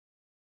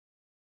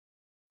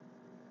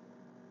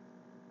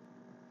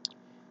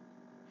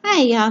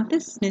Hi y'all,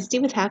 this is Misty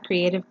with How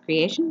Creative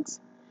Creations,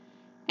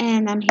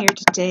 and I'm here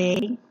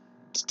today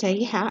to tell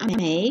you how I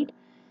made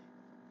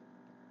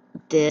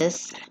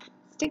this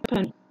stick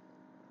pony,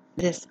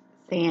 this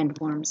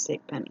sandworm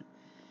stick pony.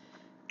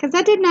 Because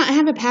I did not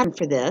have a pattern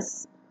for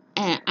this,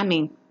 and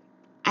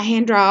I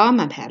hand draw all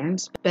my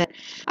patterns, but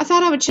I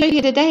thought I would show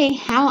you today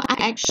how I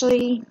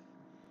actually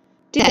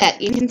did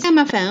that. You can see on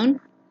my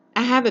phone,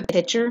 I have a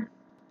picture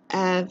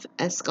of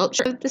a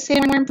sculpture of the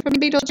sandworm from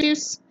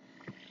Beetlejuice,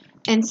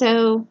 and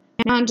so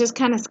now I'm just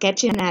kind of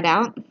sketching that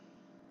out.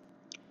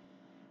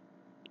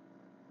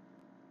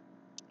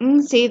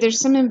 See, there's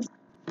some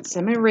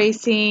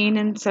erasing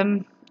and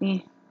some,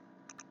 you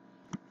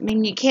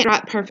can't draw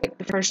it perfect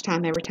the first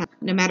time every time,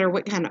 no matter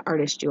what kind of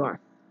artist you are.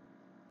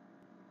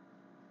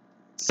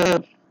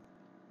 So,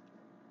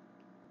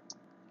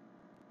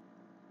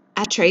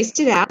 I traced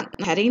it out,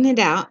 cutting it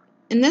out,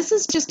 and this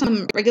is just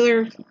on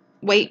regular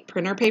weight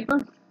printer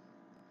paper.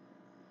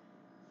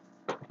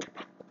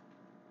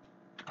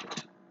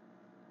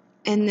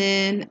 And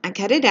then I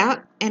cut it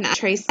out, and I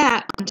traced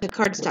that onto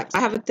cardstock.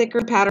 I have a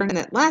thicker pattern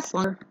that lasts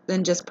longer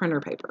than just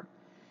printer paper.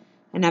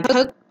 And I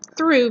poked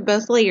through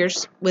both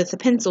layers with a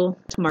pencil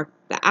to mark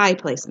the eye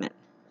placement.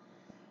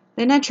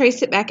 Then I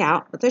traced it back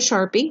out with a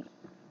Sharpie.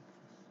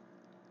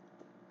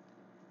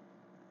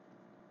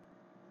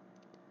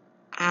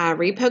 I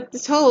repoked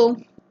this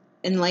hole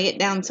and lay it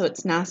down so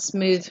it's a nice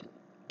smooth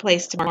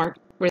place to mark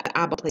where the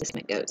eyeball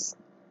placement goes.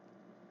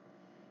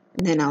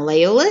 And then I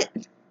ladle it,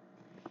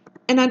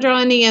 and I draw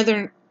any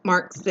other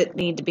marks that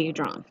need to be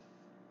drawn,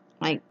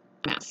 like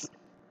mouse.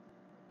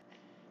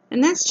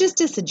 And that's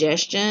just a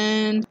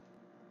suggestion.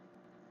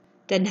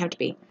 Doesn't have to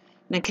be.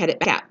 And I cut it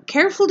back out.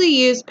 Careful to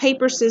use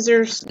paper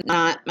scissors,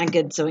 not my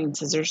good sewing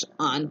scissors,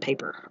 on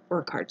paper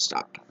or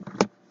cardstock.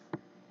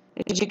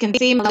 As you can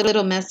see, my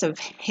little mess of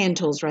hand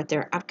tools right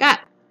there.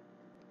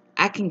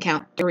 I can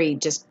count 3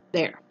 just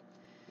there.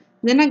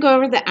 Then I go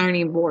over the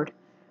ironing board.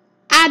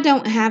 I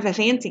don't have a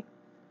fancy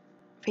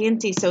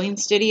sewing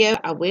studio.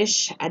 I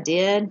wish I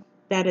did.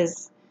 That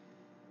is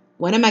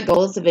one of my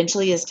goals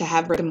eventually, is to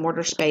have brick and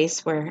mortar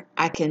space where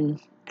I can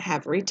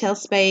have retail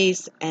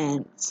space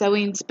and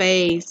sewing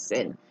space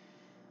and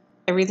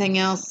everything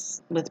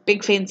else with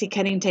big fancy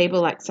cutting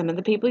table like some of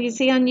the people you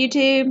see on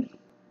YouTube.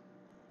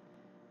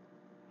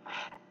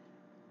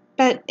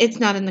 But it's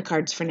not in the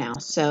cards for now,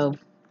 so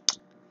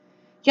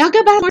y'all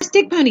go buy more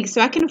stick ponies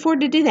so I can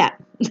afford to do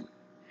that.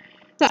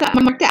 So I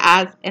mark the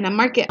eyes, and I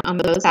mark it on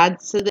both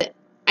sides so that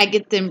I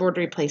get the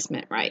embroidery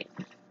placement right.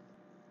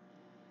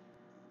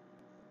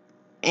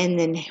 And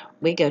then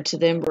we go to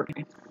the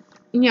embroidery.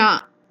 Yeah,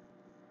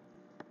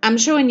 I'm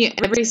showing you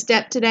every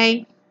step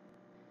today,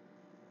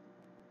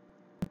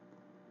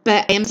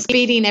 but I am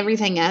speeding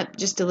everything up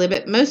just a little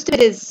bit. Most of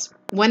it is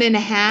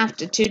 1.5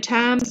 to 2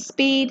 times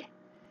speed.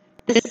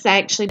 This I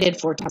actually did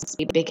 4 times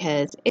speed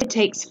because it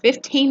takes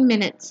 15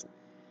 minutes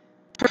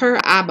per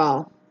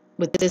eyeball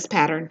with this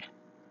pattern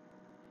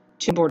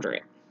to embroider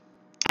it.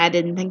 I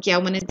didn't think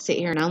y'all wanted to sit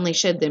here and I only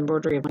showed the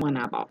embroidery of one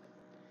eyeball.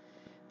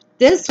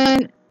 This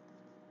one,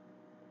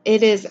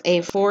 it is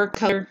a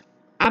 4-color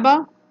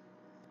eyeball,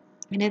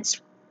 and it's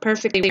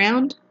perfectly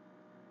round.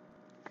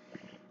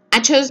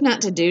 I chose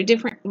not to do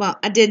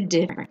I did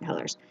different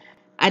colors.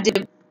 I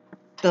did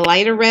the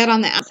lighter red on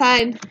the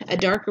outside, a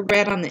darker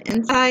red on the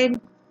inside,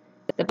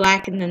 the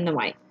black, and then the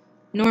white.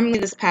 Normally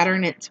this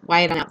pattern, it's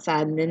white on the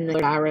outside, and then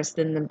the iris,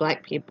 then the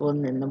black pupil,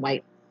 and then the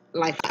white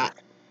life dot.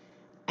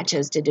 I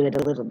chose to do it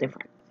a little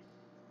different.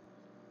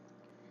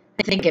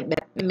 I think it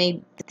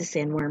made the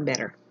sandworm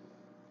better.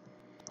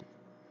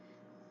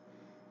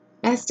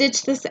 I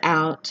stitched this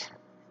out,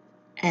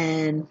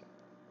 and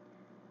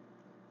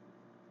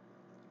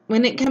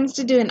when it comes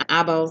to doing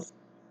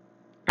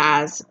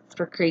eyes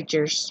for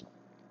creatures,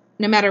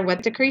 no matter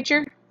what the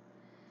creature,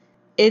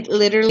 it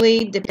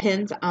literally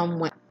depends on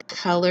what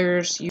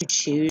colors you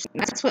choose.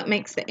 That's what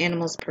makes the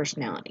animal's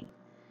personality.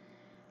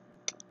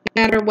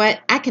 No matter what,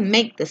 I can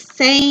make the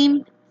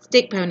same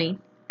stick pony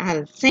out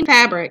of the same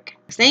fabric,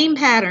 same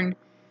pattern,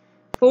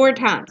 4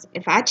 times.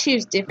 If I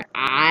choose different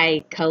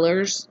eye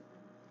colors,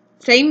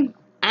 same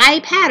eye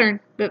pattern,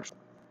 but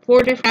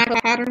 4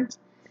 different patterns,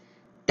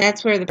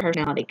 that's where the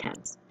personality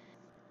comes.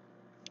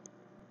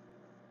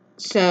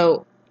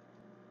 So,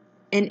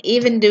 and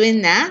even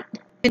doing that,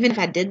 even if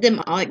I did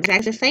them all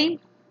exactly the same,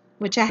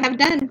 which I have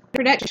done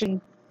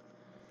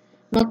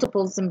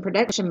multiples in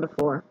production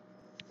before,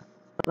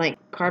 like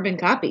carbon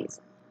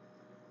copies.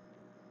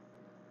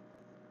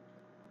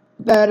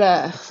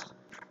 But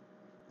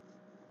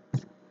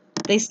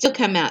they still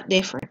come out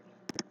different.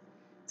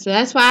 So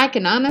that's why I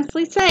can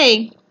honestly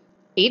say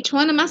each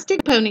one of my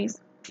stick ponies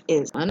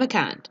is one of a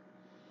kind.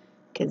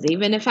 Because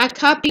even if I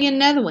copy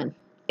another one,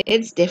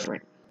 it's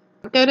different.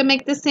 If I go to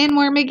make the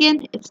sandworm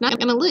again, it's not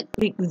going to look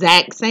the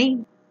exact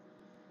same.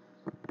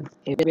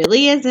 It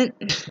really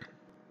isn't.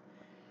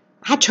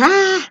 I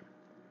try,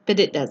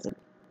 but it doesn't.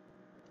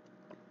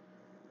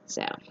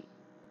 So,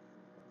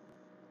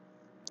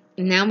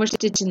 now we're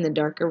stitching the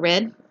darker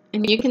red.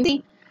 And you can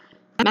see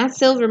my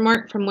silver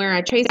mark from where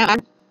I traced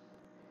out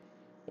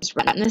Just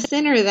right in the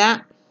center of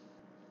that.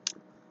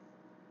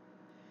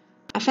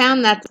 I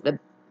found that's the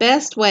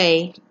best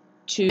way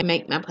to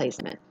make my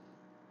placement,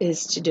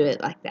 is to do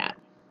it like that.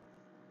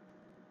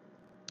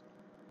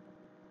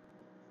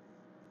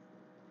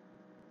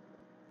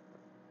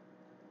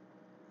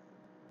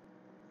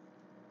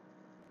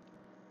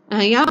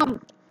 Y'all,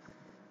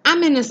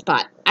 I'm in a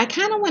spot. I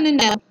kind of want to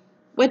know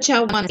what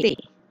y'all want to see.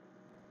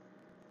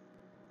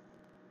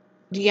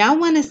 Do y'all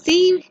want to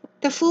see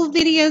the full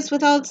videos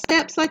with all the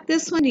steps like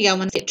this one? Do y'all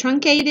want to see it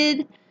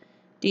truncated?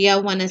 Do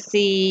y'all want to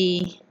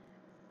see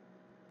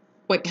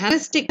what kind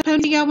of stick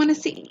pony y'all want to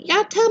see?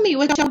 Y'all tell me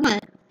what y'all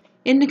want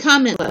in the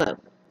comment below.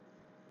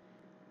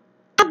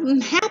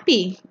 I'm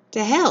happy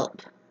to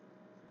help,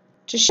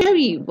 to show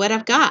you what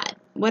I've got,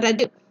 what I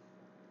do.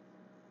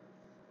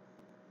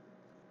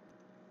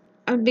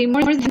 I would be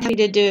more than happy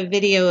to do a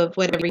video of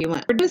whatever you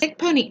want. Or do a stick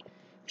pony.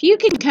 If you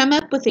can come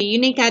up with a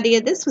unique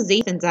idea, this was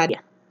Ethan's idea,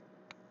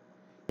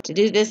 to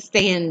do this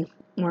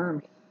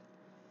sandworm.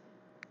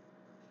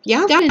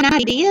 Y'all got an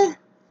idea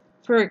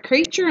for a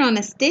creature on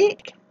a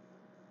stick?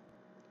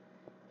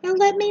 Y'all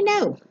let me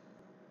know.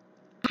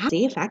 I'll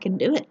see if I can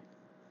do it.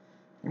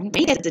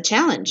 Maybe it's a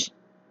challenge.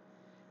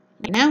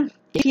 You know,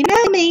 if you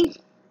know me,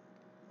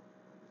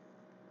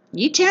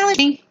 you challenge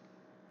me.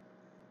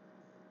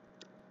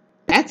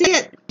 That's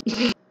it.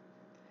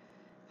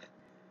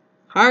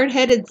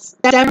 Hard-headed,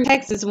 stubborn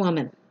Texas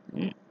woman.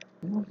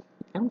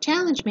 Don't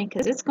challenge me,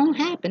 because it's going to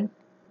happen.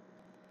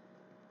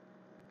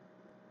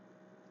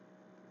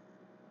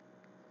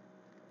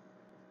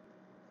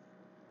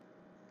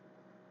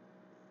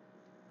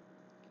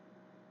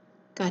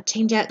 Gotta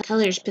change out the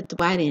colors, put the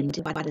white in,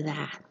 do white of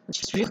that.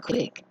 Just real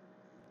quick.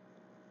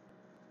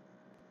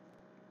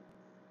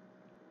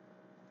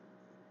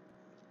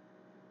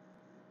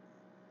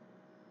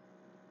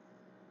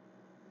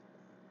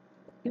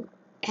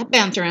 That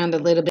bounced around a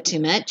little bit too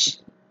much.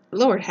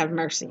 Lord have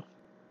mercy.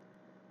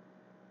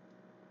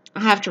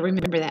 I'll have to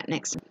remember that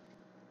next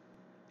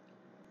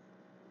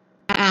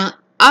time.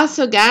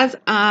 Also, guys,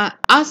 I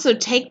also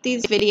take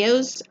these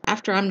videos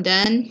after I'm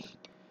done,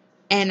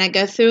 and I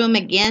go through them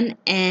again,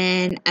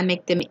 and I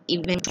make them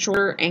even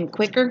shorter and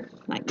quicker,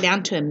 like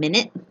down to a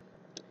minute.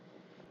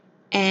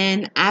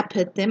 And I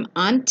put them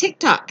on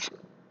TikTok.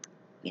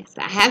 Yes,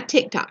 I have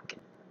TikTok.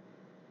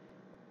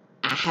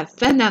 I have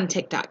fun on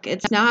TikTok.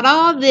 It's not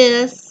all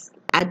this.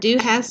 I do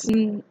have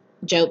some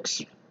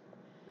jokes,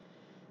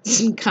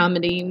 some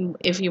comedy,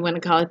 if you want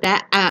to call it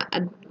that.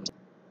 I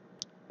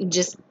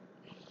just...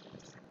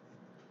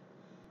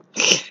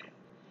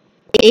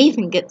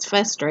 Ethan gets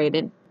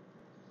frustrated.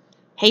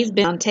 He's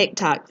been on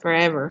TikTok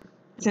forever,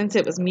 since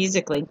it was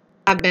Musical.ly.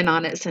 I've been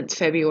on it since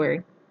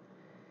February.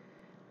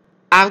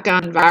 I've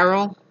gone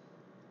viral.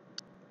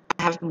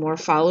 I have more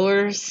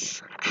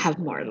followers. I have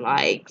more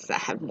likes. I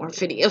have more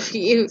video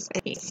views.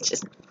 He's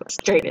just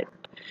frustrated.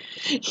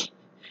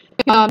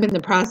 I'm in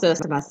the process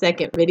of my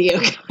second video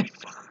going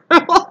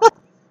viral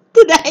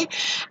today.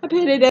 I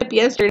put it up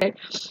yesterday.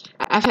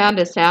 I found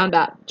a sound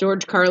about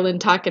George Carlin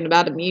talking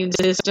about immune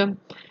system.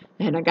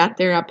 And I got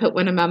there, I put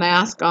one of my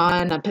masks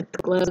on, I put the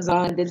gloves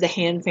on, did the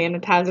hand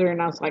sanitizer,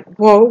 and I was like,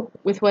 whoa,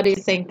 with what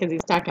he's saying, because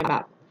he's talking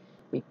about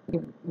the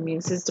immune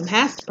system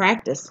has to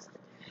practice.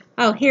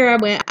 Oh, here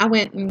I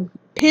went and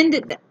pinned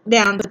it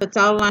down so it's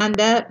all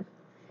lined up,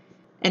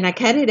 and I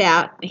cut it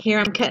out. Here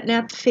I'm cutting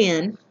out the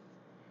fin,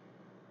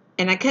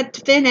 and I cut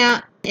the fin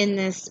out in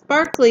this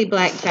sparkly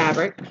black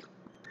fabric,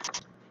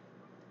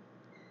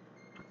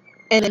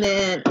 and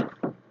then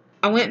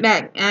I went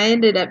back, I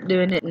ended up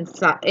doing it in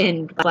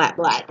flat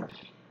black.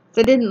 So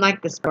I didn't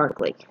like the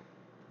sparkly.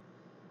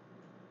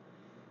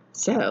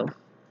 So,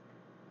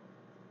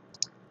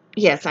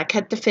 yes, I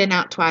cut the fin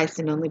out twice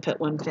and only put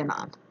one fin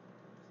on.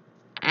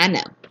 I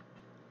know.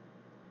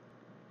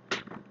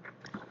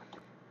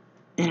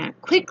 And I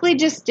quickly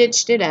just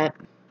stitched it up.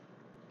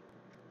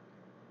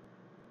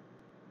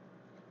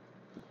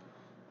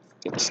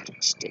 Stitch,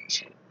 stitch,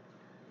 stitch.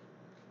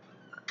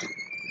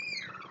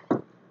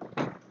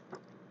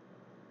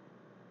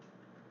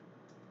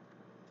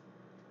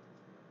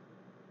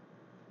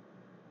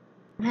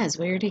 That's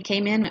weird. He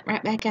came in, went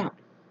right back out.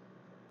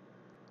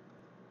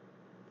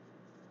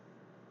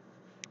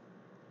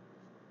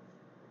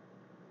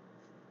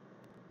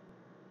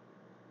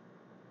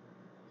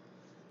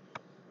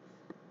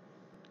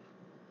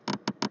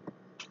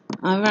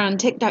 Over on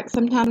TikTok,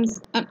 sometimes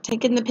I'm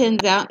taking the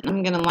pins out, and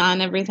I'm going to line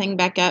everything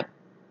back up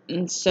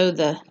and sew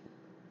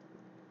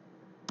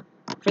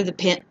for the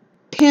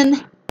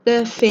pin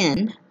the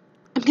fin.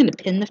 I'm going to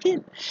pin the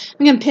fin.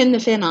 I'm going to pin the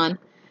fin on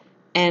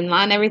and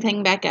line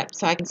everything back up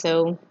so I can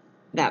sew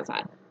that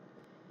side.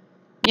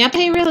 Now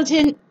pay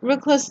real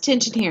close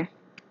attention here.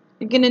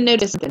 You're going to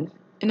notice something,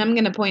 and I'm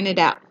going to point it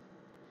out.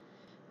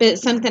 But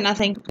it's something I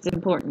think is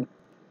important.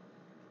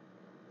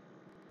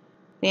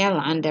 See, I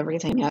lined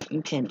everything up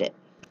and pinned it.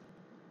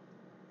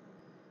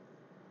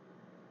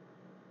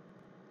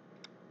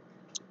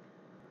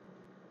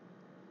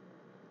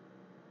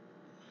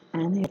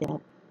 I knew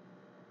that.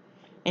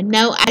 And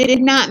no, I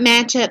did not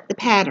match up the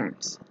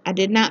patterns. I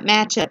did not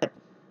match up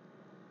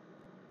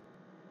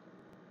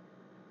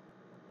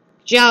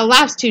Y'all,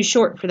 life's too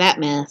short for that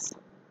mess.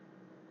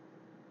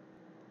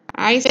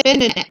 I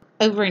spent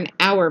over an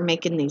hour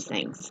making these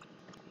things.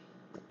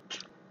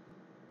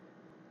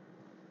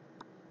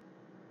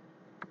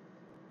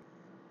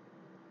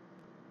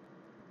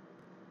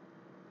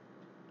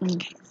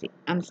 Okay, see,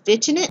 I'm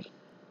stitching it.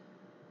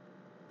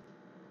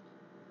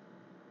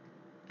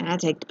 And I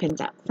take the pins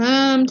out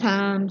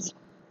sometimes.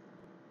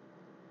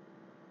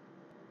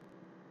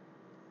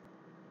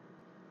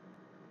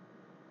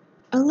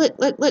 Oh, look,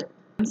 look, look.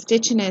 I'm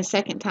stitching it a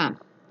second time.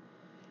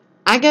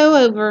 I go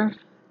over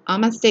all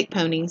my stick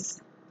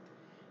ponies.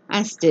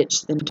 I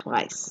stitch them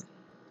twice.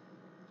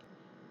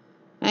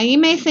 Now, you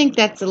may think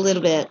that's a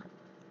little bit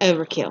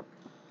overkill,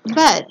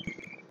 but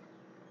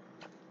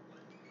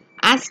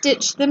I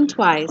stitch them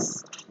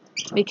twice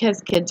because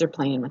kids are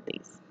playing with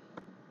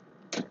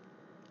these.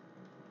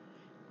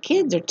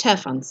 Kids are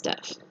tough on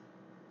stuff.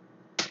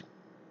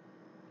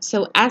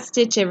 So I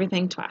stitch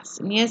everything twice.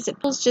 And yes, it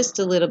pulls just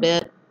a little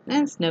bit.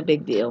 That's no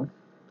big deal.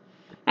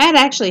 That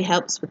actually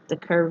helps with the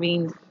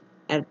curving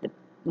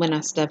when I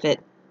stuff it.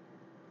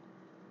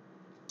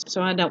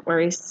 So I don't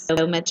worry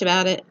so much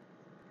about it.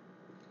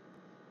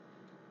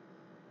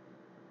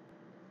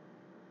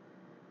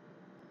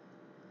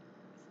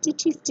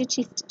 Stitchy,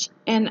 stitchy, stitchy.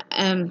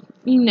 And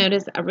you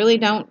notice I really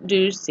don't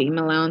do seam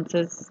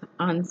allowances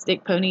on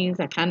stick ponies.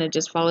 I kind of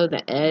just follow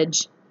the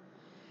edge.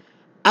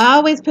 I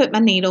always put my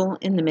needle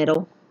in the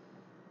middle.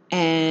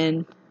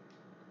 And,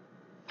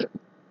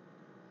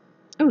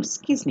 oh,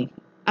 excuse me.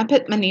 I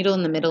put my needle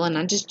in the middle and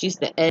I just use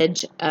the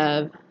edge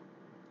of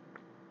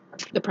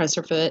the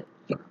presser foot.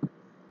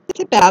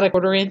 It's about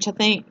 1/4 inch, I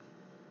think.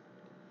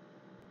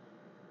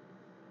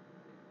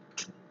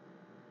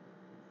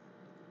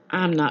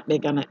 I'm not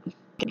big on it.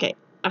 Okay,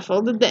 I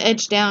folded the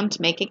edge down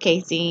to make a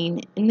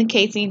casing. In the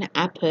casing,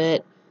 I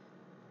put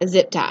a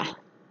zip tie.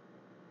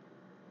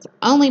 It's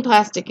only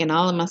plastic in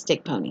all of my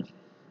stick pony.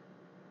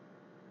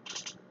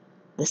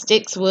 The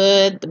stick's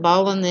wood. The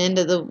ball on the end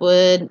of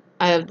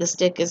the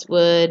stick is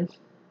wood.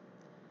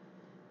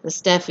 The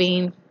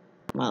stuffing,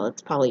 well,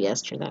 it's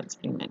polyester. That's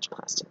pretty much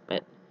plastic,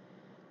 but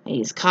I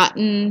use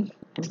cotton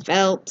and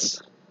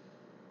felt.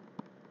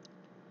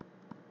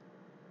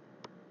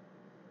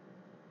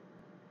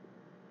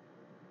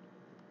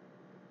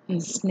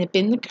 And snip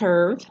in the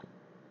curve.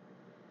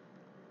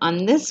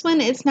 On this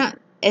one, it's not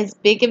as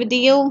big of a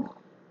deal,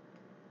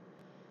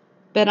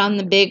 but on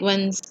the big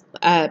ones,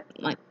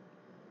 like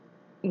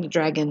the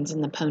dragons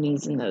and the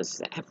ponies and those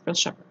that have real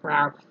sharp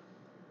brow.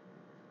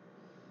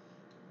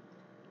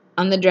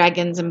 On the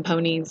dragons and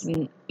ponies,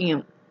 and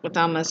with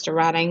almost a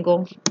right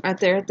angle right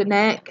there at the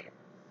neck,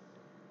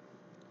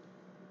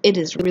 it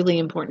is really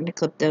important to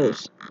clip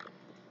those.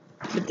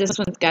 But this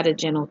one's got a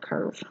gentle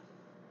curve.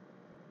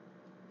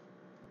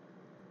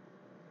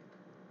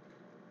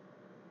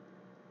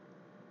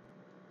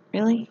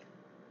 Really?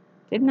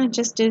 Didn't I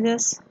just do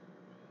this?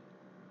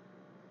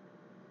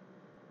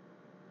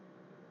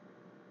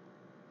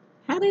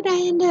 How did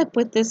I end up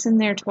with this in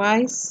there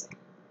twice?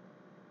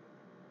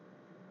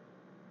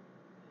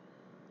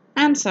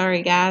 I'm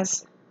sorry,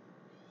 guys.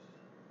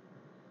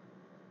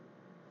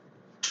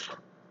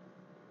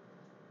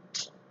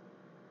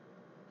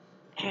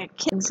 A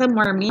kitten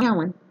somewhere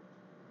meowing.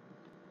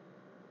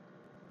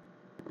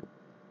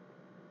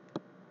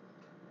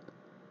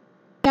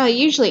 Yeah,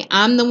 usually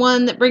I'm the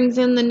one that brings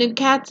in the new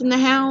cats in the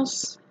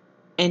house,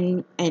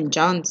 and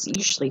John's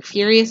usually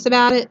furious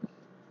about it.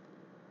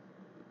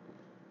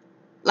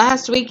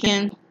 Last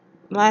Friday,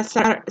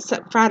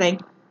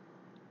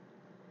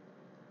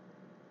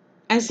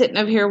 I was sitting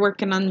over here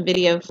working on the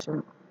video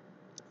for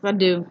I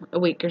do a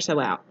week or so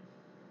out.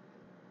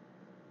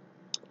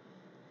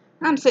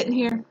 I'm sitting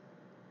here.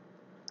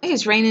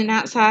 It's raining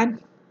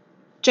outside.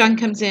 John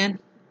comes in,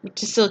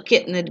 which is still a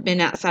kitten that had been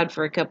outside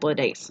for a couple of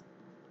days.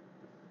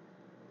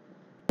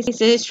 He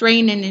said it's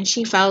raining, and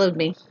she followed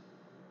me.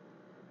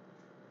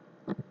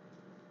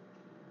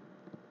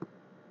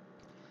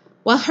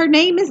 Well, her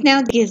name is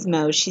now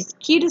Gizmo. She's the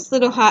cutest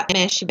little hot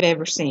mess you've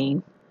ever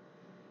seen.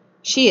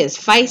 She is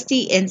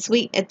feisty and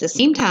sweet at the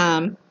same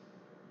time,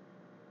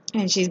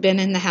 and she's been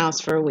in the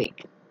house for a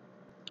week.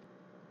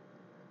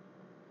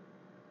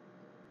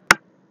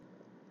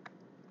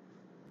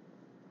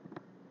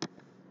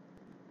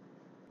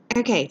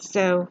 Okay,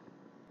 so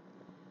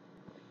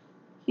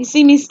you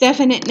see me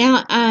stuffing it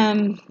now.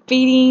 I'm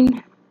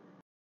feeding.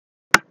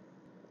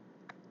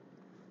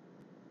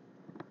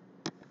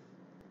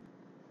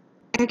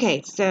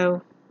 Okay,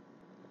 so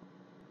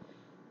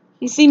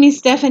you see me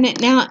stuffing it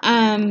now.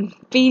 I'm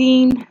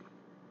feeding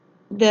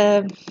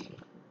the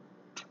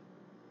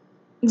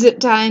zip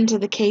tie into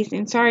the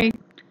casing. Sorry,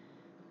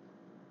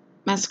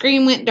 my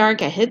screen went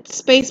dark. I hit the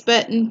space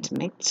button to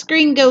make the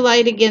screen go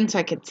light again so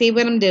I could see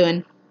what I'm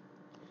doing.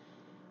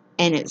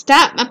 And it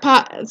stopped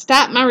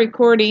my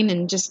recording,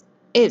 and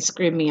it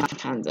screwed me all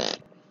kinds up.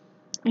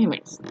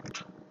 Anyways.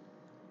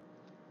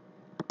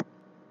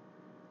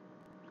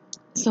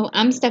 So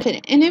I'm stuffing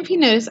it. And if you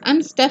notice,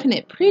 I'm stuffing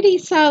it pretty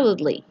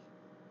solidly.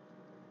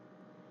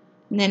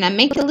 And then I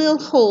make a little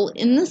hole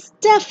in the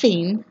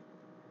stuffing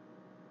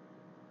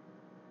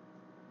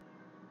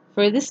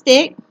for the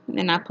stick,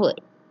 and I pull it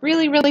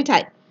really, really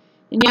tight.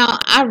 And y'all,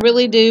 I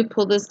really do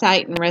pull this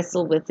tight and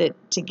wrestle with it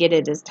to get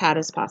it as tight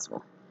as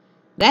possible.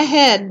 That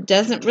head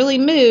doesn't really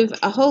move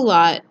a whole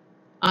lot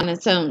on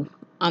its own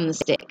on the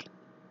stick.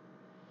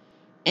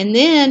 And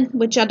then,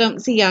 which y'all don't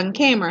see on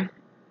camera,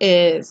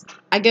 is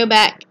I go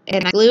back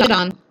and I glue it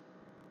on.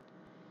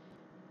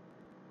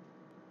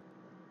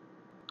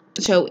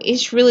 So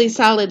it's really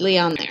solidly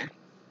on there.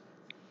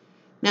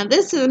 Now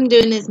this is I'm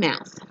doing his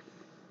mouth.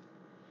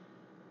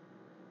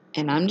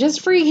 And I'm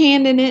just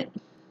freehanding it.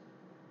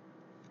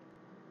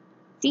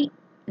 See?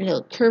 A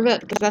little curve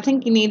up because I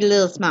think you need a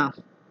little smile.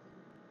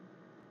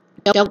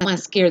 Don't want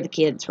to scare the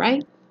kids,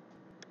 right?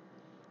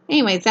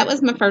 Anyways, that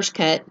was my first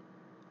cut.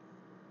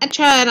 I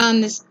tried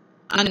on a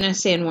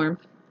sandworm.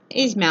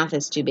 His mouth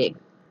is too big.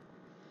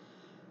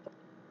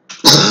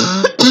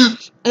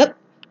 Oh.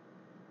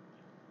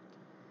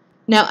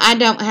 No, I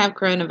don't have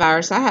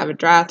coronavirus. I have a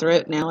dry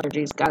throat and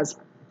allergies, guys.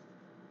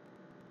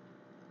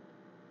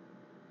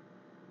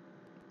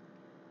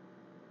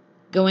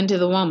 Going to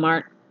the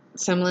Walmart.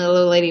 Some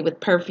little lady with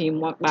perfume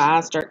walked by.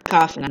 I start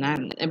coughing,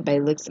 and everybody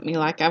looks at me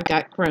like I've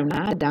got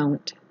corona. I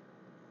don't.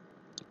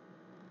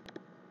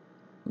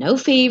 No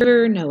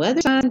fever, no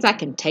other signs. I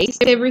can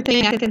taste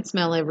everything. I can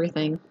smell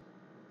everything.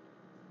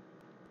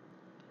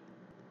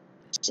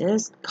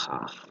 Just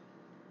cough.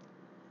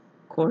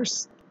 Of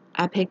course,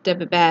 I picked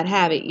up a bad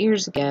habit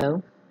years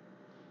ago,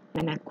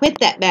 and I quit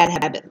that bad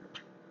habit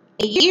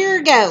a year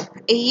ago.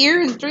 A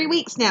year and 3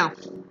 weeks now.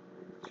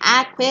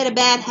 I quit a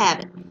bad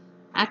habit.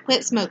 I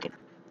quit smoking.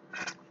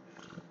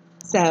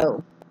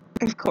 So,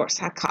 of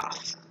course, I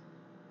cough.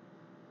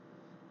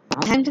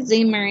 I don't have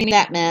emphysema or any of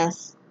that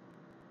mess.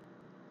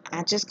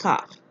 I just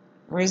cough.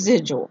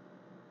 Residual.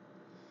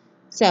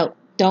 So,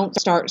 don't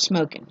start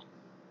smoking.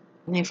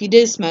 And if you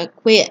do smoke,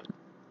 quit.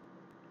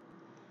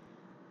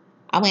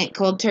 I went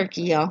cold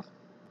turkey, y'all.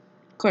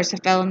 Of course, I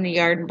fell in the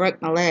yard and broke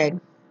my leg.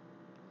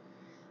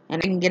 And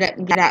I didn't get up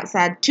and get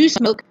outside to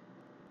smoke.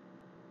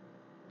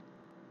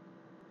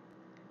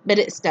 But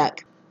it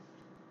stuck.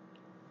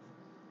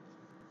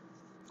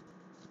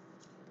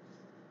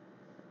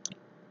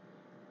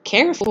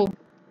 Careful.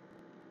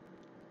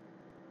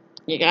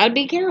 You gotta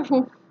be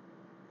careful.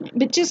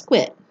 But just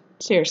quit.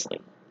 Seriously.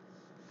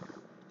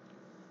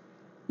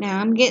 Now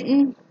I'm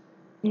getting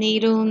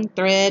needle and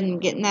thread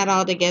and getting that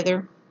all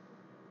together.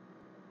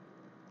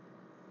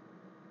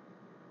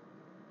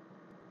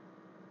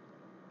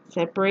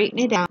 Separating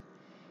it out.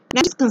 And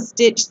I'm just going to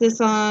stitch this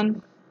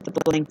on with a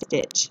blank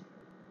stitch.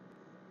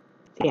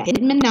 See, I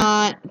hid my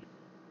knot. I'm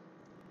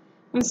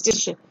going to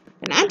stitch it.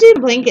 And I do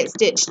blanket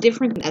stitch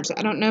different than others.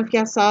 I don't know if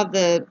y'all saw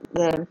the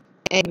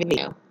egg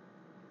video.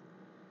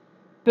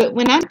 But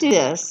when I do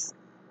this,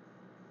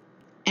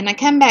 and I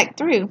come back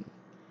through,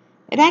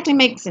 it actually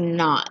makes a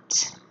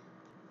knot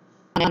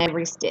on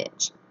every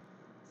stitch.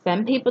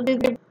 Some people do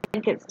their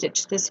blanket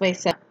stitch this way,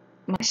 so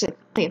actually,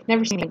 I've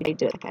never seen anybody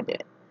do it like I do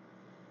it.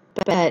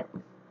 But,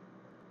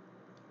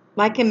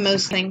 like in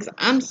most things,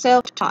 I'm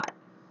self-taught.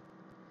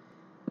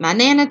 My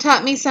Nana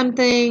taught me some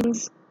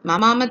things. My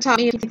Mama taught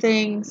me a few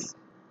things.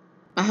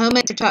 My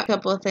homemaker taught a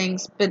couple of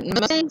things. But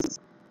most things,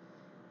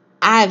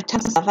 I've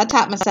taught myself. I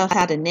taught myself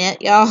how to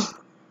knit, y'all.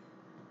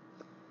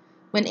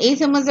 When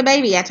Ethan was a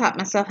baby, I taught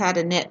myself how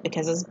to knit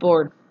because I was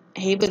bored.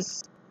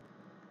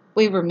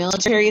 We were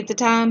military at the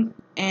time,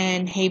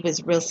 and he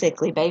was real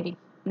sickly baby.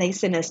 They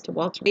sent us to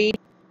Walter Reed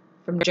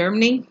from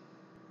Germany.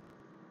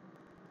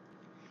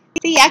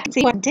 See, I can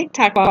see on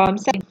TikTok while I'm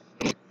saying.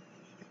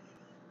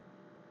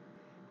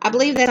 I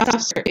believe that's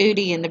Officer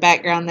Udi in the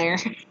background there.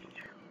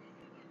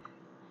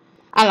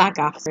 I like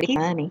Officer. He's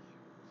funny.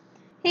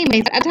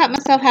 Anyways, I taught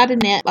myself how to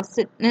knit while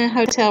sitting in a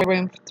hotel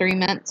room for 3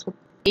 months with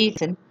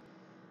Ethan,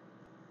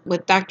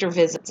 with doctor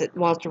visits at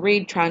Walter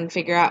Reed, trying to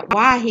figure out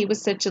why he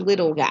was such a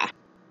little guy.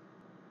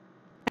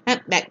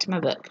 Back to my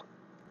book.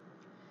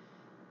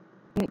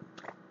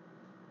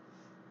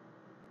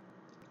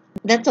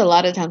 That's a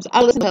lot of times.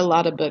 I listen to a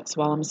lot of books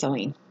while I'm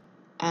sewing.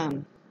 I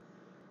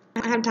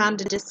don't have time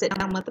to just sit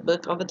down with a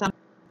book all the time.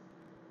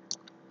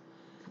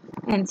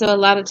 And so a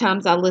lot of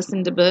times I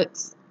listen to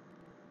books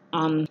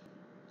on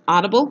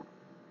Audible.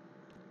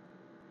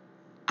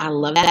 I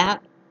love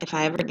that. If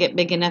I ever get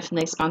big enough and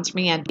they sponsor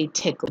me, I'd be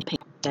tickled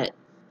pink. But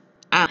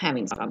I'm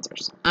having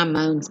sponsors. I'm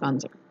my own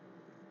sponsor.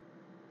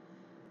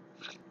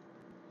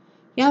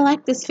 Y'all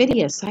like this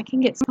video so I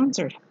can get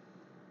sponsored.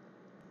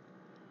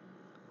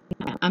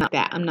 No, I'm not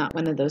that. I'm not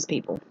one of those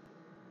people.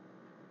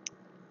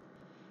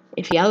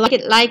 If y'all like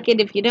it, like it.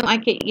 If you don't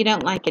like it, you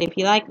don't like it. If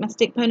you like my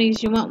stick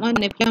ponies, you want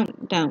one. If you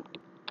don't, don't.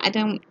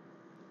 I'm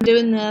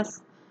doing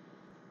this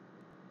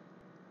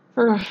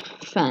for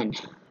fun.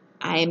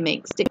 I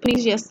make stick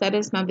ponies. Yes, that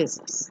is my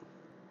business.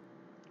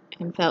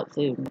 And felt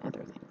food and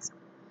other things.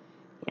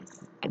 Yes,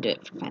 I do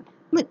it for fun.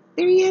 Look,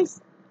 there he is.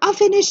 All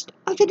finished.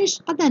 All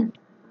finished. All done.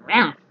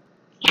 Wow.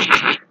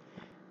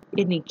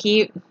 Isn't he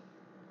cute?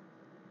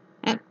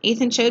 Oh,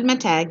 Ethan showed my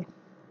tag.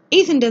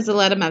 Ethan does a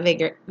lot of my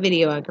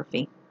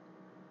videography.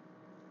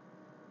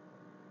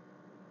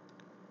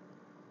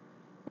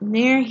 And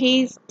there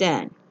he's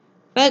done.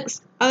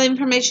 Folks, all the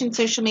information,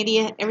 social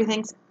media,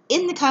 everything's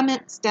in the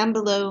comments down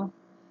below.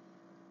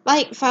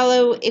 Like,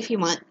 follow if you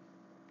want.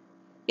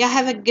 Y'all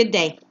have a good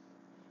day.